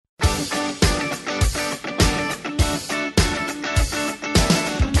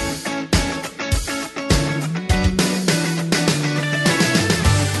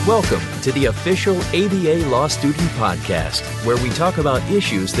Welcome to the official ABA Law Student Podcast, where we talk about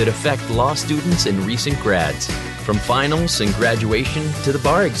issues that affect law students and recent grads. From finals and graduation to the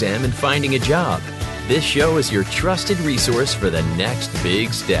bar exam and finding a job, this show is your trusted resource for the next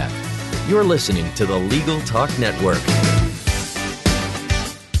big step. You're listening to the Legal Talk Network.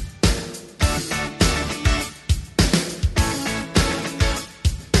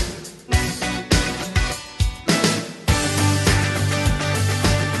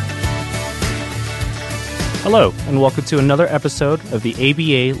 Hello, and welcome to another episode of the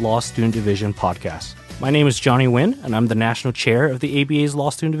ABA Law Student Division podcast. My name is Johnny Nguyen, and I'm the National Chair of the ABA's Law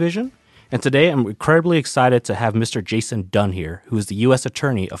Student Division. And today I'm incredibly excited to have Mr. Jason Dunn here, who is the U.S.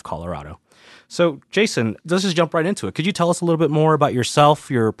 Attorney of Colorado. So, Jason, let's just jump right into it. Could you tell us a little bit more about yourself,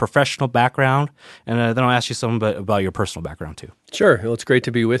 your professional background, and then I'll ask you some about your personal background, too. Sure. Well, it's great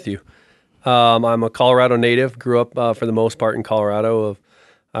to be with you. I'm a Colorado native, grew up for the most part in Colorado.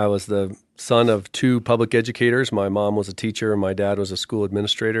 I was the son of two public educators. My mom was a teacher and my dad was a school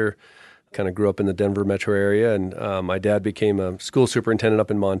administrator. Kind of grew up in the Denver metro area, and my dad became a school superintendent up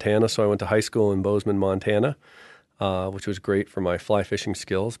in Montana, so I went to high school in Bozeman, Montana, which was great for my fly fishing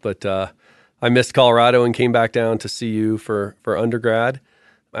skills. But I missed Colorado and came back down to CU for undergrad.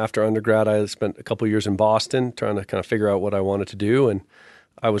 After undergrad, I spent a couple years in Boston trying to kind of figure out what I wanted to do, and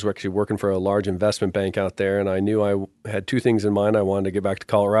I was actually working for a large investment bank out there, and I knew I had two things in mind. I wanted to get back to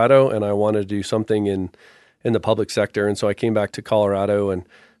Colorado, and I wanted to do something in the public sector. And so I came back to Colorado, and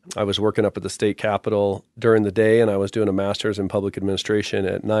I was working up at the state capitol during the day, and I was doing a master's in public administration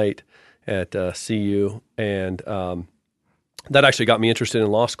at night at CU. And that actually got me interested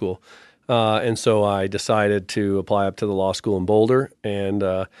in law school. And so I decided to apply up to the law school in Boulder. And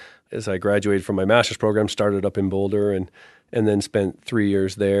as I graduated from my master's program, started up in Boulder and then spent 3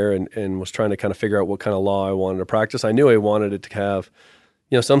 years there and was trying to kind of figure out what kind of law I wanted to practice. I knew I wanted it to have,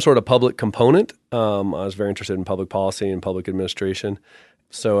 some sort of public component. I was very interested in public policy and public administration.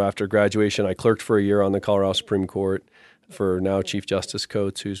 So after graduation, I clerked for a year on the Colorado Supreme Court for now Chief Justice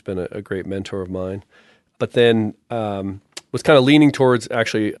Coates, who's been a great mentor of mine. But then was kind of leaning towards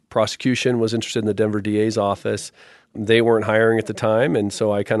actually prosecution, was interested in the Denver DA's office. They weren't hiring at the time, and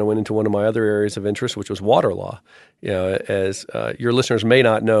so I kind of went into one of my other areas of interest, which was water law. As your listeners may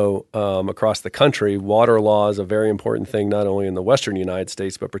not know, across the country, water law is a very important thing, not only in the western United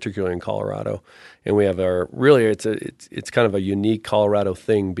States, but particularly in Colorado. And we have it's kind of a unique Colorado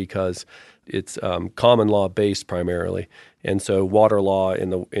thing because it's common law based primarily. And so water law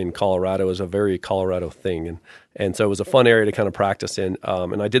in Colorado is a very Colorado thing. And so it was a fun area to kind of practice in.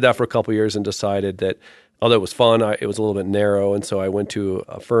 And I did that for a couple of years and decided that although it was fun, it was a little bit narrow. And so I went to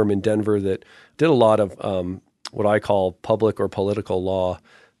a firm in Denver that did a lot of what I call public or political law,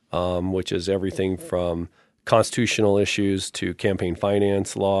 which is everything from constitutional issues to campaign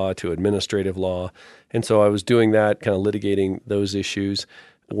finance law to administrative law. And so I was doing that, kind of litigating those issues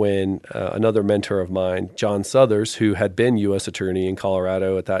when another mentor of mine, John Suthers, who had been U.S. Attorney in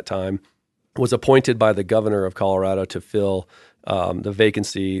Colorado at that time, was appointed by the governor of Colorado to fill the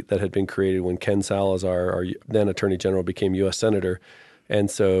vacancy that had been created when Ken Salazar, our then Attorney General, became U.S. Senator. And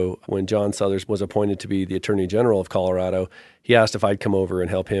so when John Suthers was appointed to be the Attorney General of Colorado, he asked if I'd come over and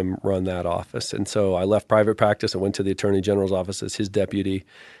help him run that office. And so I left private practice and went to the Attorney General's office as his deputy.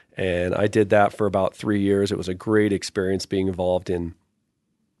 And I did that for about 3 years. It was a great experience being involved in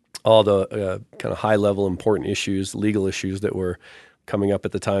all the kind of high-level important issues, legal issues that were coming up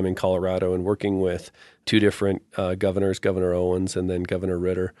at the time in Colorado, and working with two different governors, Governor Owens and then Governor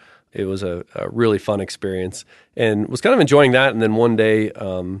Ritter. It was a really fun experience and was kind of enjoying that. And then one day,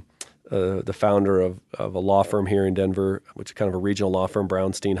 the founder of a law firm here in Denver, which is kind of a regional law firm,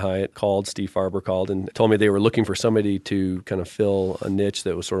 Brownstein Hyatt, Steve Farber called and told me they were looking for somebody to kind of fill a niche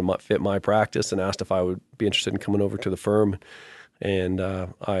that was sort of fit my practice, and asked if I would be interested in coming over to the firm. And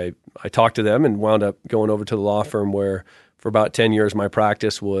I talked to them and wound up going over to the law firm where for about 10 years my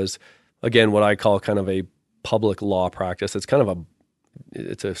practice was, again, what I call kind of a public law practice. It's kind of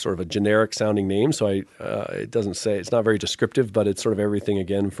it's a sort of a generic sounding name, so it doesn't say, it's not very descriptive, but it's sort of everything,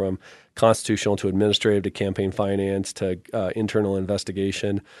 again, from constitutional to administrative to campaign finance to internal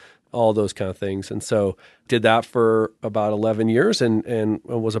investigation, all those kind of things. And so did that for about 11 years and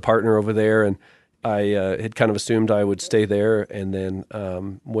was a partner over there. And I had kind of assumed I would stay there. And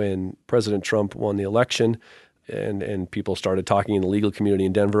then when President Trump won the election and people started talking in the legal community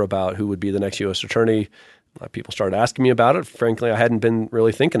in Denver about who would be the next U.S. attorney, people started asking me about it. Frankly, I hadn't been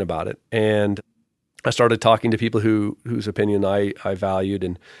really thinking about it. And I started talking to people whose opinion I valued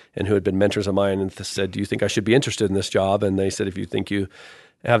and who had been mentors of mine, and said, do you think I should be interested in this job? And they said, if you think you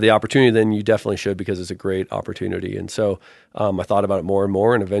have the opportunity, then you definitely should, because it's a great opportunity. And so I thought about it more and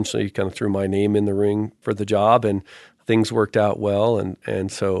more, and eventually kind of threw my name in the ring for the job, and things worked out well.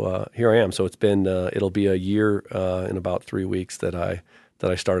 And so here I am. So it's been it'll be a year in about 3 weeks that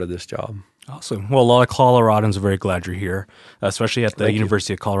I started this job. Awesome. Well, a lot of Coloradans are very glad you're here, especially at the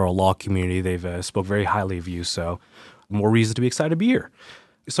University of Colorado Law community. They've spoke very highly of you, so more reason to be excited to be here.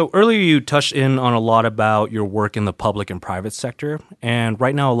 So earlier you touched in on a lot about your work in the public and private sector, and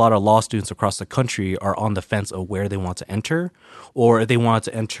right now a lot of law students across the country are on the fence of where they want to enter, or if they want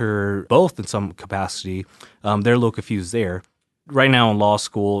to enter both in some capacity, they're a little confused there. Right now in law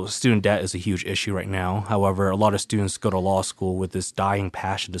school, student debt is a huge issue right now. However, a lot of students go to law school with this dying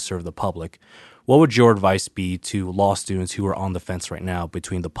passion to serve the public. What would your advice be to law students who are on the fence right now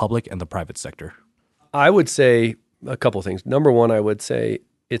between the public and the private sector? I would say a couple of things. Number one, I would say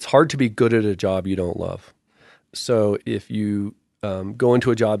it's hard to be good at a job you don't love. So if you go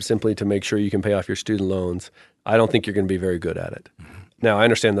into a job simply to make sure you can pay off your student loans, I don't think you're going to be very good at it. Now, I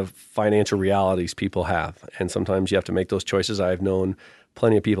understand the financial realities people have, and sometimes you have to make those choices. I've known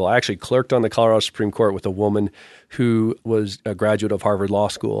plenty of people. I actually clerked on the Colorado Supreme Court with a woman who was a graduate of Harvard Law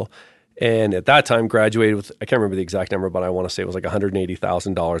School, and at that time graduated with, I can't remember the exact number, but I want to say it was like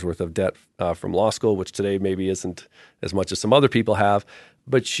 $180,000 worth of debt from law school, which today maybe isn't as much as some other people have.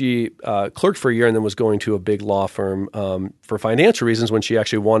 But she clerked for a year and then was going to a big law firm for financial reasons when she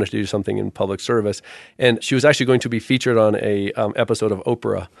actually wanted to do something in public service. And she was actually going to be featured on a episode of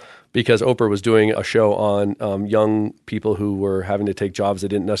Oprah, because Oprah was doing a show on young people who were having to take jobs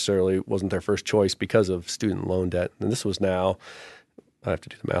that wasn't their first choice because of student loan debt. And this was now, I have to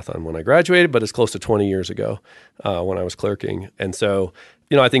do the math on when I graduated, but it's close to 20 years ago when I was clerking. And so,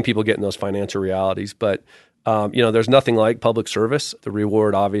 I think people get in those financial realities, but there's nothing like public service. The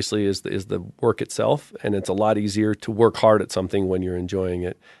reward, obviously, is the work itself, and it's a lot easier to work hard at something when you're enjoying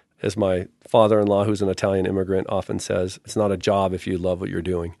it. As my father-in-law, who's an Italian immigrant, often says, it's not a job if you love what you're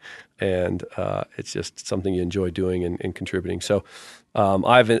doing, and it's just something you enjoy doing and contributing. So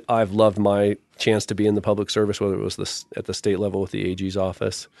I've loved my chance to be in the public service, whether it was at the state level with the AG's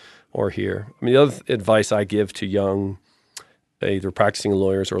office or here. I mean, the other advice I give to young either practicing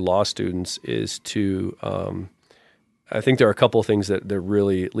lawyers or law students is to, I think there are a couple of things that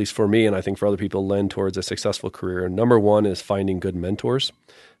really, at least for me, and I think for other people, lend towards a successful career. Number one is finding good mentors.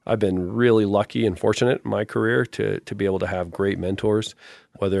 I've been really lucky and fortunate in my career to be able to have great mentors,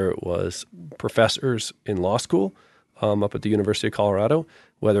 whether it was professors in law school up at the University of Colorado,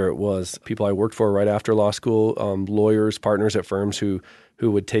 whether it was people I worked for right after law school, lawyers, partners at firms who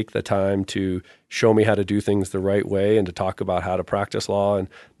would take the time to show me how to do things the right way and to talk about how to practice law, and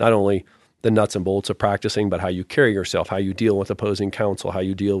not only the nuts and bolts of practicing, but how you carry yourself, how you deal with opposing counsel, how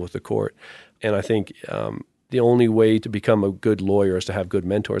you deal with the court. And I think the only way to become a good lawyer is to have good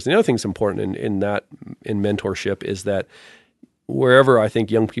mentors. And the other thing that's important in mentorship is that wherever I think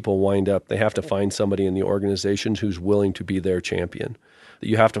young people wind up, they have to find somebody in the organization who's willing to be their champion.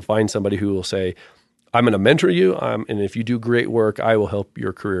 You have to find somebody who will say, I'm going to mentor you, and if you do great work, I will help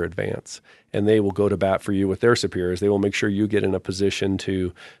your career advance. And they will go to bat for you with their superiors. They will make sure you get in a position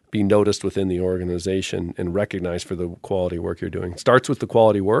to be noticed within the organization and recognized for the quality work you're doing. It starts with the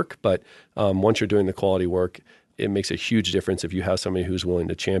quality work, but once you're doing the quality work, it makes a huge difference if you have somebody who's willing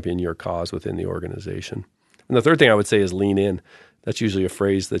to champion your cause within the organization. And the third thing I would say is lean in. That's usually a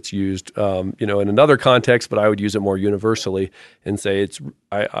phrase that's used, in another context, but I would use it more universally and say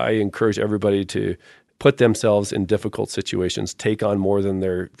I encourage everybody to put themselves in difficult situations, take on more than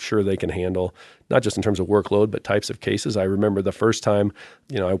they're sure they can handle, not just in terms of workload, but types of cases. I remember the first time,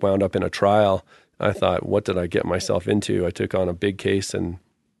 I wound up in a trial, I thought, what did I get myself into? I took on a big case and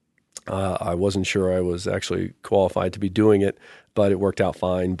I wasn't sure I was actually qualified to be doing it, but it worked out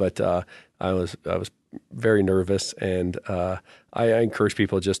fine. But I was very nervous, and I encourage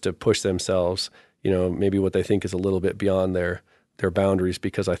people just to push themselves, maybe what they think is a little bit beyond their boundaries,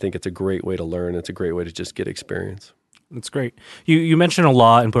 because I think it's a great way to learn. It's a great way to just get experience. That's great. You mentioned a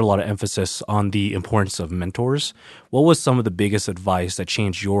lot and put a lot of emphasis on the importance of mentors. What was some of the biggest advice that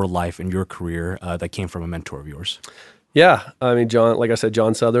changed your life and your career that came from a mentor of yours? Yeah. I mean, John, like I said,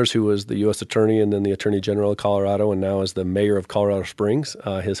 John Suthers, who was the U.S. Attorney and then the Attorney General of Colorado, and now is the mayor of Colorado Springs,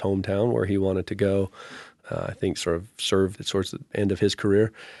 his hometown where he wanted to go, I think sort of serve towards the end of his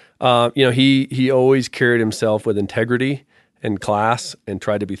career. He always carried himself with integrity and class and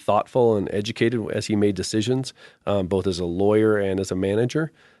tried to be thoughtful and educated as he made decisions, both as a lawyer and as a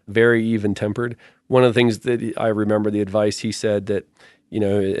manager, very even-tempered. One of the things that I remember, the advice he said that,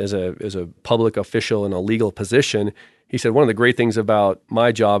 as a public official in a legal position, he said, one of the great things about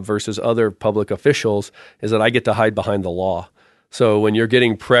my job versus other public officials is that I get to hide behind the law. So when you're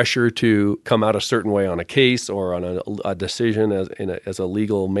getting pressure to come out a certain way on a case or on a decision as a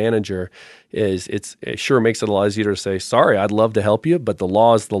legal manager, it sure makes it a lot easier to say, sorry, I'd love to help you, but the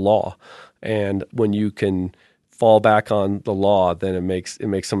law is the law. And when you can fall back on the law, then it makes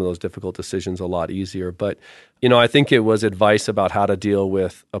some of those difficult decisions a lot easier. But I think it was advice about how to deal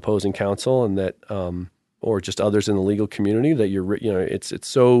with opposing counsel, and that or just others in the legal community, that it's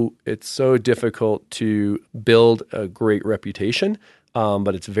so difficult to build a great reputation,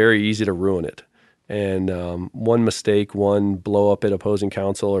 but it's very easy to ruin it. And one mistake, one blow up at opposing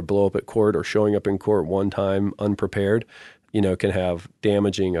counsel or blow up at court or showing up in court one time unprepared, can have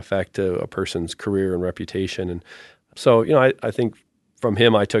damaging effect to a person's career and reputation. And so, I think from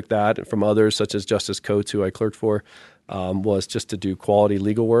him I took that, and from others such as Justice Coates, who I clerked for, was just to do quality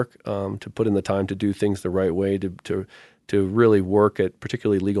legal work, to put in the time to do things the right way, to really work at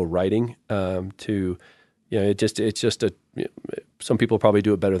particularly legal writing. Some people probably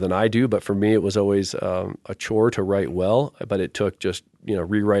do it better than I do, but for me it was always a chore to write well. But it took just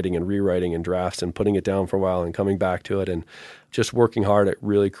rewriting and drafts and putting it down for a while and coming back to it, and just working hard at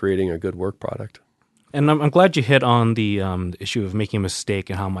really creating a good work product. And I'm glad you hit on the issue of making a mistake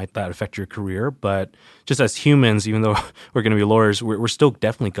and how might that affect your career. But just as humans, even though we're going to be lawyers, we're still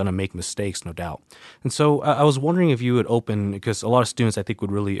definitely going to make mistakes, no doubt. And so I was wondering if you would open, because a lot of students I think would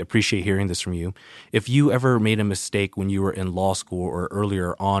really appreciate hearing this from you, if you ever made a mistake when you were in law school or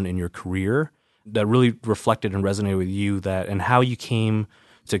earlier on in your career that really reflected and resonated with you, and how you came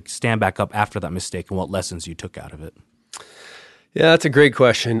to stand back up after that mistake and what lessons you took out of it. Yeah, that's a great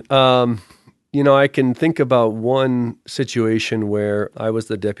question. I can think about one situation where I was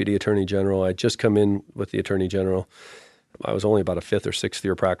the Deputy Attorney General. I'd just come in with the Attorney General. I was only about a fifth or sixth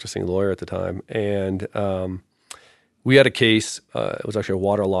year practicing lawyer at the time. And we had a case. It was actually a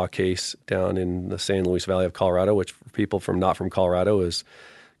water law case down in the San Luis Valley of Colorado, which for people not from Colorado is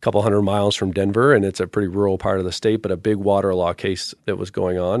a couple hundred miles from Denver. And it's a pretty rural part of the state, but a big water law case that was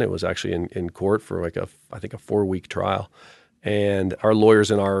going on. It was actually in court for I think a 4-week trial. And our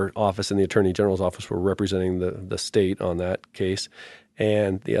lawyers in our office and the Attorney General's office were representing the state on that case.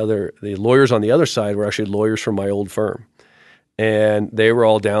 And the lawyers on the other side were actually lawyers from my old firm. And they were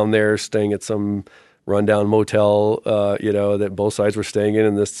all down there staying at some rundown motel, that both sides were staying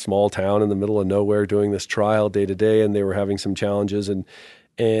in this small town in the middle of nowhere, doing this trial day to day. And they were having some challenges. And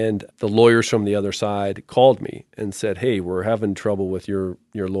the lawyers from the other side called me and said, "Hey, we're having trouble with your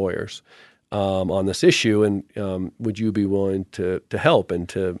lawyers on this issue, and would you be willing to help and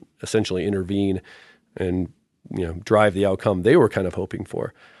to essentially intervene and drive the outcome they were kind of hoping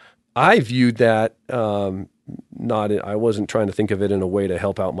for?" I viewed that I wasn't trying to think of it in a way to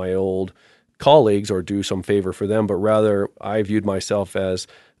help out my old colleagues or do some favor for them, but rather I viewed myself as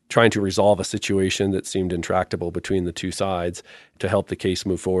trying to resolve a situation that seemed intractable between the two sides to help the case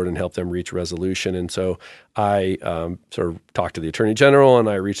move forward and help them reach resolution. And so I sort of talked to the Attorney General, and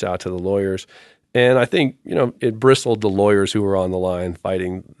I reached out to the lawyers. And I think, it bristled the lawyers who were on the line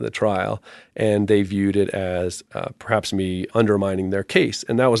fighting the trial, and they viewed it as perhaps me undermining their case.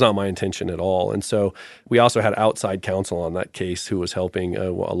 And that was not my intention at all. And so we also had outside counsel on that case who was helping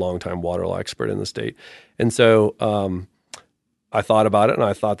a longtime water law expert in the state. And so I thought about it, and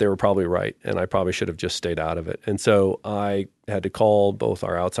I thought they were probably right, and I probably should have just stayed out of it. And so I had to call both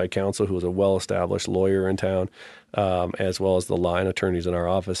our outside counsel, who was a well-established lawyer in town, as well as the line attorneys in our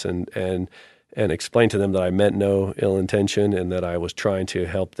office, and explain to them that I meant no ill intention and that I was trying to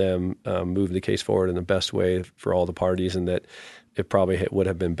help them move the case forward in the best way for all the parties, and that it probably would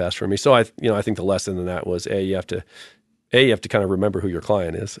have been best for me. So I think the lesson in that was you have to kind of remember who your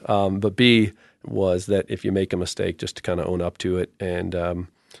client is, but B was that if you make a mistake, just to kind of own up to it and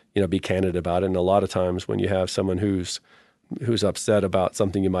be candid about it. And a lot of times when you have someone who's upset about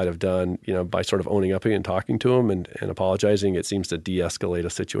something you might have done, by sort of owning up and talking to them and apologizing, it seems to de-escalate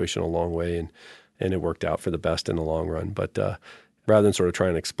a situation a long way, and it worked out for the best in the long run. But rather than sort of try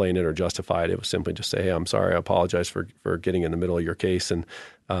and explain it or justify it, it was simply just say, "Hey, I'm sorry, I apologize for getting in the middle of your case, and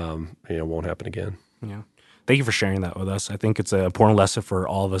it won't happen again." Yeah. Thank you for sharing that with us. I think it's an important lesson for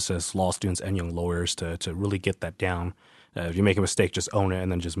all of us as law students and young lawyers to really get that down. If you make a mistake, just own it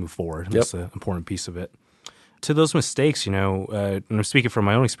and then just move forward. Yep. That's an important piece of it. To those mistakes, and I'm speaking from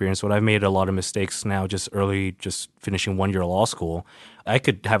my own experience, when I've made a lot of mistakes now just finishing 1 year of law school, I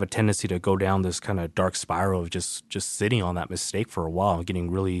could have a tendency to go down this kind of dark spiral of just sitting on that mistake for a while and getting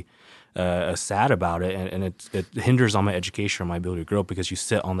really sad about it. And it hinders on my education or my ability to grow because you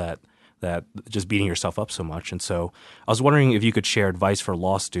sit on that just beating yourself up so much. And so I was wondering if you could share advice for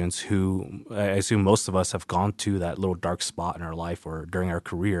law students who, I assume most of us have gone to that little dark spot in our life or during our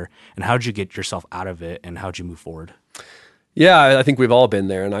career, and how did you get yourself out of it, and how did you move forward? Yeah, I think we've all been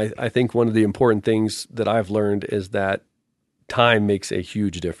there. And I think one of the important things that I've learned is that time makes a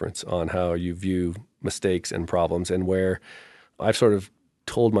huge difference on how you view mistakes and problems, and where I've sort of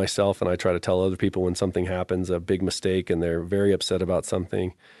told myself, and I try to tell other people when something happens, a big mistake, and they're very upset about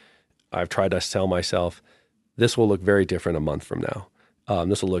something, I've tried to tell myself, this will look very different a month from now.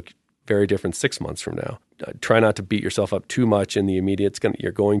 This will look very different 6 months from now. Try not to beat yourself up too much in the immediate.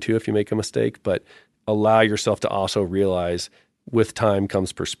 You're going to if you make a mistake, but allow yourself to also realize with time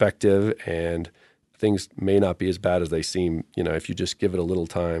comes perspective, and things may not be as bad as they seem, if you just give it a little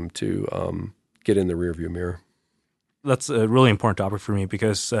time to get in the rearview mirror. That's a really important topic for me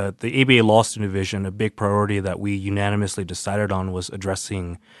because the ABA Law Student Division, a big priority that we unanimously decided on was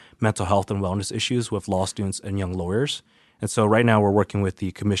addressing mental health and wellness issues with law students and young lawyers. And so right now we're working with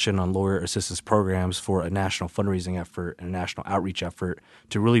the Commission on Lawyer Assistance Programs for a national fundraising effort and a national outreach effort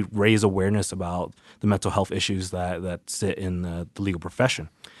to really raise awareness about the mental health issues that sit in the legal profession.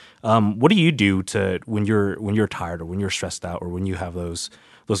 What do you do to when you're tired or when you're stressed out or when you have those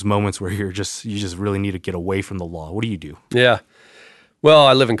moments where you just really need to get away from the law? What do you do? Yeah. Well,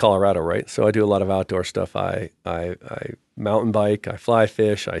 I live in Colorado, right? So I do a lot of outdoor stuff. I mountain bike, I fly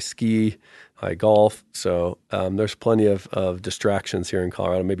fish, I ski, I golf. So there's plenty of distractions here in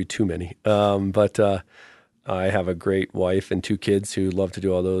Colorado, maybe too many. But I have a great wife and 2 kids who love to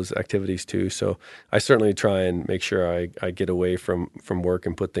do all those activities too. So I certainly try and make sure I get away from work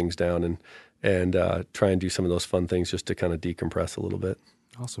and put things down and try and do some of those fun things just to kind of decompress a little bit.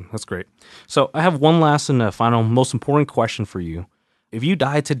 Awesome. That's great. So I have one last and final, most important question for you. If you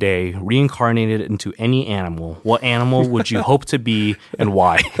died today, reincarnated into any animal, what animal would you hope to be and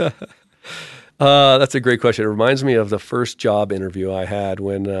why? That's a great question. It reminds me of the first job interview I had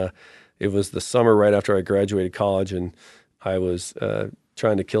when it was the summer right after I graduated college, and I was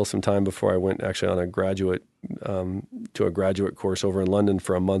trying to kill some time before I went actually on a graduate course over in London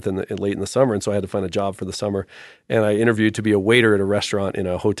for a month late in the summer. And so I had to find a job for the summer. And I interviewed to be a waiter at a restaurant in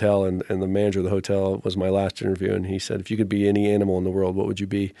a hotel. And the manager of the hotel was my last interview. And he said, if you could be any animal in the world, what would you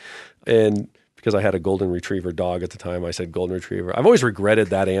be? And because I had a golden retriever dog at the time, I said golden retriever. I've always regretted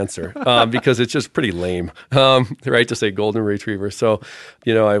that answer because it's just pretty lame, right, to say golden retriever. So,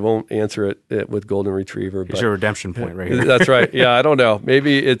 I won't answer it with golden retriever. Here's your redemption point right here. That's right. Yeah, I don't know.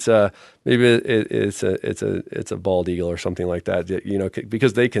 Maybe it's a bald eagle or something like that.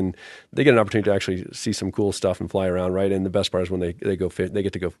 Because they get an opportunity to actually see some cool stuff and fly around, right? And the best part is when they go fish, they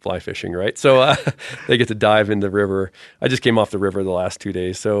get to go fly fishing, right? So they get to dive in the river. I just came off the river the last 2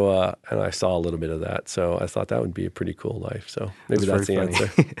 days, so and I saw a little bit of that. So I thought that would be a pretty cool life. So maybe that's the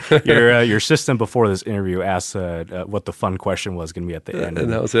answer. Your assistant before this interview asked what the fun question was going to be at the end,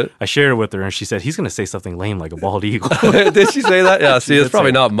 and that was it. I shared it with her, and she said he's going to say something lame like a bald eagle. Did she say that? Yeah. See, it's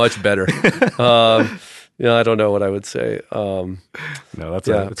probably not much better. I don't know what I would say. No, that's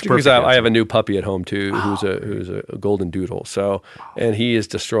because I have a new puppy at home too, who's a golden doodle. So, and he is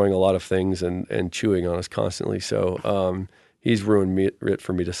destroying a lot of things and chewing on us constantly. So, he's ruined it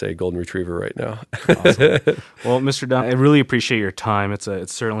for me to say golden retriever right now. Awesome. Well, Mr. Dunn, I really appreciate your time. It's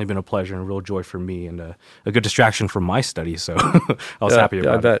certainly been a pleasure and a real joy for me and a good distraction from my studies. So I was happy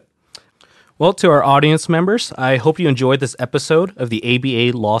about it. I bet. Well, to our audience members, I hope you enjoyed this episode of the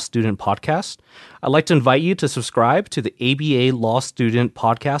ABA Law Student Podcast. I'd like to invite you to subscribe to the ABA Law Student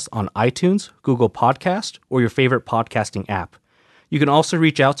Podcast on iTunes, Google Podcast, or your favorite podcasting app. You can also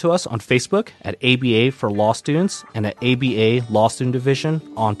reach out to us on Facebook at ABA for Law Students and at ABA Law Student Division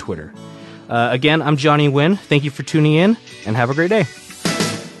on Twitter. Again, I'm Johnny Nguyen. Thank you for tuning in, and have a great day.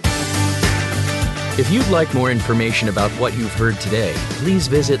 If you'd like more information about what you've heard today, please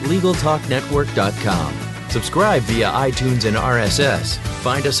visit LegalTalkNetwork.com. Subscribe via iTunes and RSS.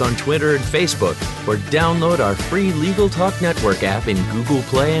 Find us on Twitter and Facebook, or download our free Legal Talk Network app in Google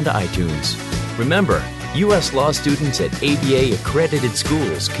Play and iTunes. Remember, U.S. law students at ABA accredited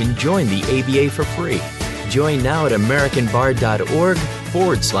schools can join the ABA for free. Join now at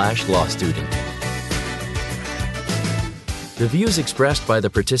AmericanBar.org/law student. The views expressed by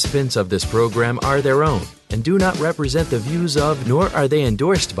the participants of this program are their own and do not represent the views of, nor are they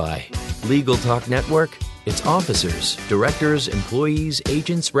endorsed by, Legal Talk Network, its officers, directors, employees,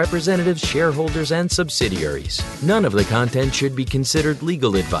 agents, representatives, shareholders, and subsidiaries. None of the content should be considered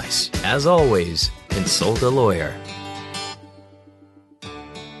legal advice. As always, consult a lawyer.